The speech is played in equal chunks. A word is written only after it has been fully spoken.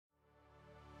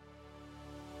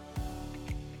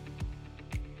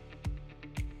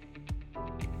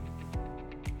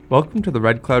Welcome to the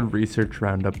Red Cloud Research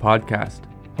Roundup podcast,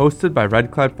 hosted by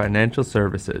Red Cloud Financial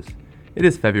Services. It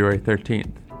is February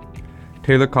 13th.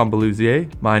 Taylor Combaluzier,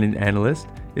 Mining Analyst,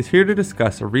 is here to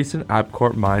discuss a recent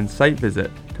Abcourt Mines site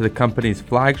visit to the company's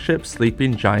flagship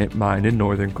Sleeping Giant mine in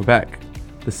northern Quebec.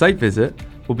 The site visit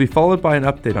will be followed by an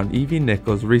update on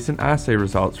EVNI's recent assay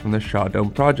results from the Shaw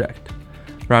Dome project.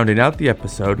 Rounding out the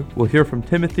episode, we'll hear from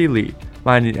Timothy Lee,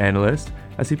 Mining Analyst,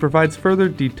 as he provides further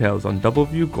details on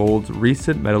Doubleview Gold's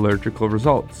recent metallurgical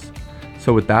results.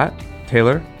 So with that,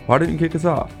 Taylor, why don't you kick us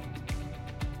off?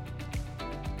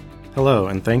 Hello,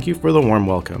 and thank you for the warm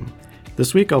welcome.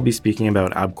 This week I'll be speaking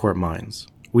about Abcourt Mines.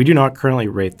 We do not currently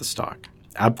rate the stock.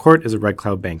 Abcourt is a Red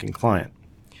Cloud banking client.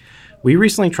 We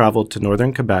recently traveled to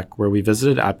northern Quebec where we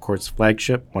visited Abcourt's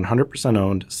flagship 100%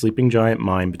 owned Sleeping Giant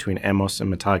mine between Amos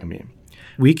and Matagami.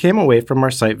 We came away from our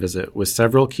site visit with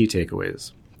several key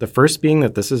takeaways. The first being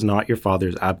that this is not your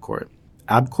father's Abcourt.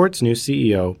 Abcourt's new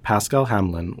CEO, Pascal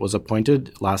Hamelin, was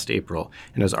appointed last April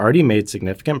and has already made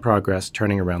significant progress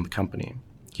turning around the company.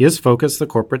 He has focused the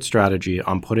corporate strategy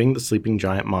on putting the Sleeping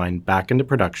Giant mine back into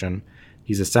production.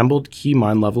 He's assembled key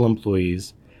mine-level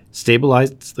employees,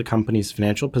 stabilized the company's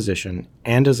financial position,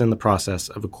 and is in the process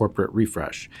of a corporate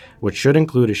refresh, which should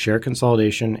include a share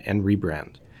consolidation and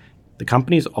rebrand. The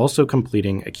company is also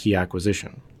completing a key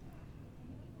acquisition.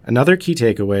 Another key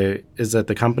takeaway is that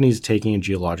the company is taking a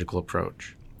geological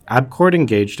approach. Abcourt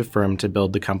engaged a firm to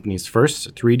build the company's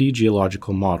first 3D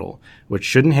geological model, which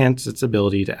should enhance its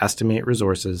ability to estimate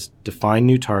resources, define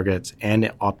new targets, and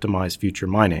optimize future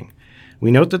mining.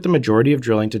 We note that the majority of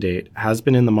drilling to date has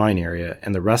been in the mine area,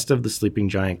 and the rest of the Sleeping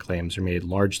Giant claims remain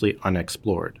largely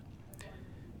unexplored.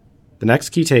 The next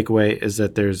key takeaway is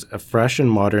that there's a fresh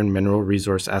and modern mineral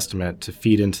resource estimate to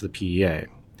feed into the PEA.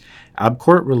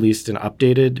 Abcourt released an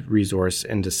updated resource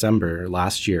in December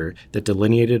last year that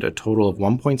delineated a total of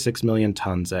 1.6 million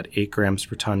tons at 8 grams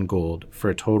per ton gold for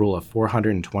a total of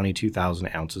 422,000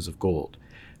 ounces of gold.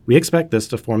 We expect this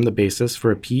to form the basis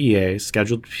for a PEA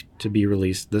scheduled to be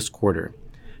released this quarter.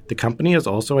 The company has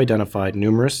also identified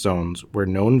numerous zones where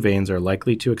known veins are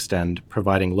likely to extend,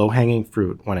 providing low-hanging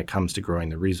fruit when it comes to growing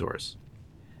the resource.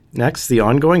 Next, the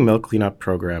ongoing mill cleanup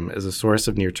program is a source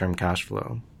of near-term cash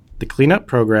flow. The cleanup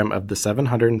program of the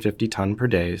 750 ton per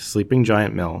day Sleeping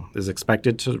Giant mill is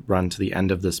expected to run to the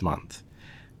end of this month.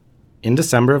 In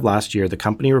December of last year, the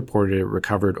company reported it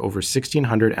recovered over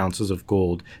 1,600 ounces of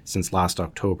gold since last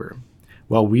October.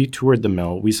 While we toured the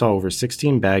mill, we saw over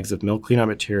 16 bags of mill cleanup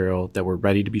material that were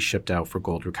ready to be shipped out for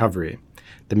gold recovery.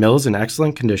 The mill is in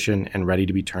excellent condition and ready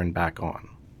to be turned back on.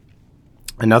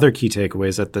 Another key takeaway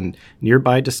is that the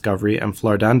nearby Discovery and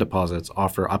Flardin deposits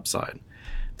offer upside.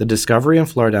 The Discovery and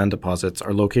Flardin deposits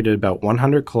are located about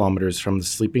 100 kilometers from the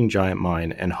Sleeping Giant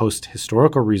mine and host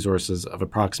historical resources of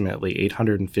approximately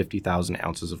 850,000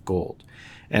 ounces of gold.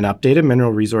 An updated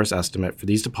mineral resource estimate for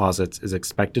these deposits is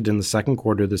expected in the second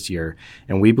quarter this year,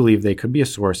 and we believe they could be a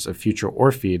source of future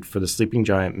ore feed for the Sleeping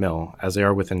Giant mill as they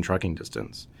are within trucking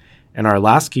distance. And our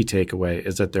last key takeaway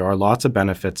is that there are lots of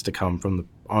benefits to come from the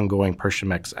ongoing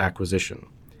Pershimex acquisition.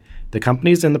 The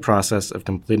company is in the process of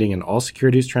completing an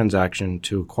all-securities transaction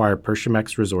to acquire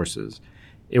Pershimex resources.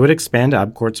 It would expand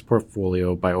Abcourt's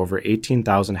portfolio by over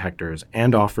 18,000 hectares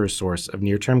and offer a source of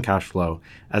near-term cash flow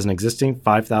as an existing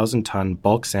 5,000-ton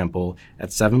bulk sample at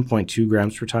 7.2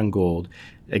 grams per ton gold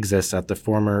exists at the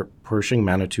former Pershing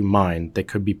Manitou mine that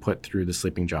could be put through the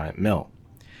Sleeping Giant mill.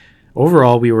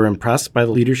 Overall, we were impressed by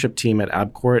the leadership team at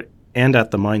Abcourt and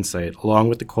at the mine site, along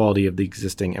with the quality of the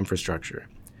existing infrastructure.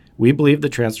 We believe the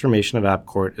transformation of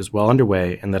Abcourt is well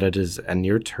underway and that it is a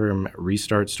near-term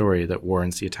restart story that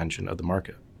warrants the attention of the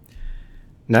market.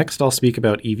 Next, I'll speak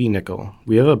about EVNI.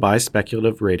 We have a buy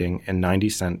speculative rating and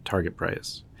 90-cent target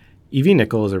price.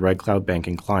 EVNI is a Red Cloud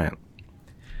banking client.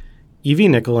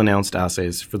 EVNI announced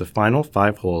assays for the final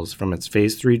 5 holes from its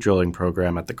Phase 3 drilling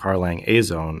program at the Carlang A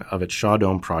zone of its Shaw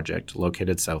Dome project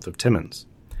located south of Timmins.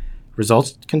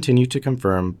 Results continue to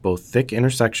confirm both thick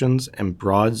intersections and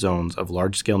broad zones of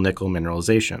large-scale nickel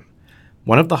mineralization.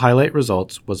 One of the highlight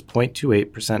results was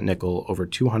 0.28% nickel over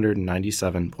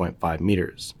 297.5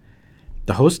 meters.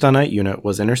 The host dunite unit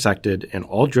was intersected in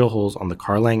all drill holes on the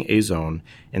Carlang A zone,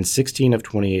 and 16 of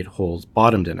 28 holes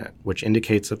bottomed in it, which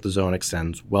indicates that the zone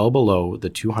extends well below the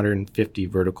 250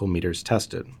 vertical meters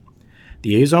tested.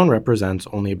 The A zone represents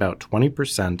only about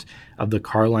 20% of the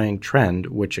Carlang trend,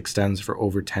 which extends for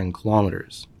over 10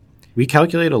 kilometers. We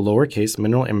calculate a lowercase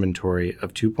mineral inventory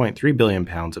of 2.3 billion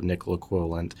pounds of nickel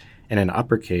equivalent and an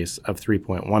uppercase of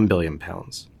 3.1 billion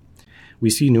pounds. We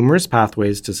see numerous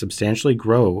pathways to substantially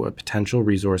grow a potential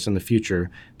resource in the future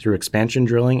through expansion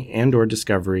drilling and/or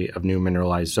discovery of new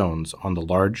mineralized zones on the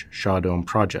large Shaw Dome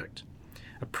project.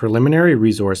 A preliminary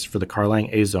resource for the Carlang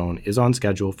A zone is on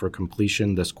schedule for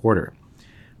completion this quarter.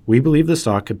 We believe the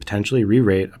stock could potentially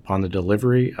re-rate upon the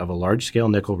delivery of a large-scale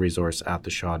nickel resource at the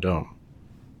Shaw Dome.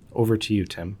 Over to you,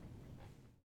 Tim.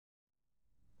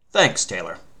 Thanks,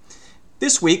 Taylor.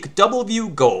 This week,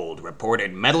 Doubleview Gold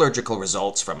reported metallurgical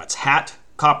results from its Hat,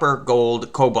 copper,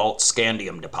 gold, cobalt,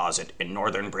 scandium deposit in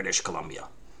northern British Columbia.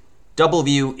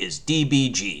 Doubleview is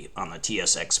DBG on the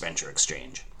TSX Venture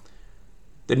Exchange.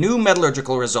 The new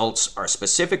metallurgical results are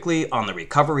specifically on the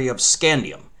recovery of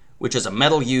scandium, which is a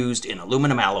metal used in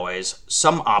aluminum alloys,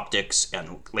 some optics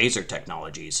and laser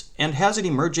technologies, and has an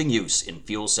emerging use in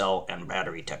fuel cell and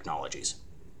battery technologies.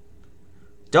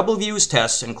 Doubleview's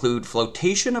tests include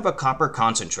flotation of a copper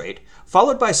concentrate,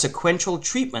 followed by sequential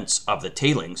treatments of the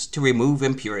tailings to remove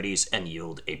impurities and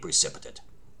yield a precipitate.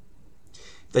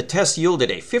 The test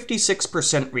yielded a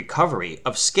 56% recovery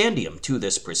of scandium to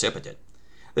this precipitate.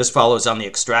 This follows on the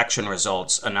extraction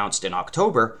results announced in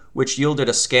October, which yielded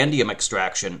a scandium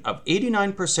extraction of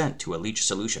 89% to a leach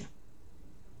solution.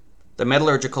 The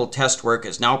metallurgical test work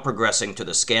is now progressing to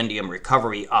the scandium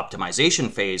recovery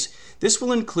optimization phase. This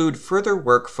will include further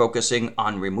work focusing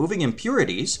on removing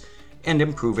impurities and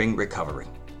improving recovery.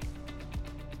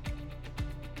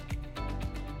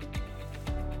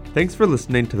 Thanks for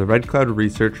listening to the Red Cloud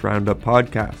Research Roundup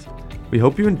podcast. We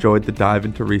hope you enjoyed the dive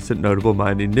into recent notable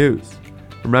mining news.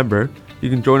 Remember, you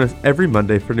can join us every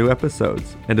Monday for new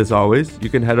episodes, and as always, you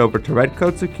can head over to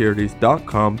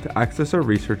redcloudsecurities.com to access our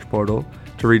research portal,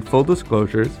 to read full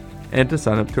disclosures, and to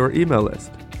sign up to our email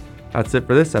list. That's it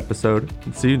for this episode,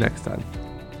 and see you next time.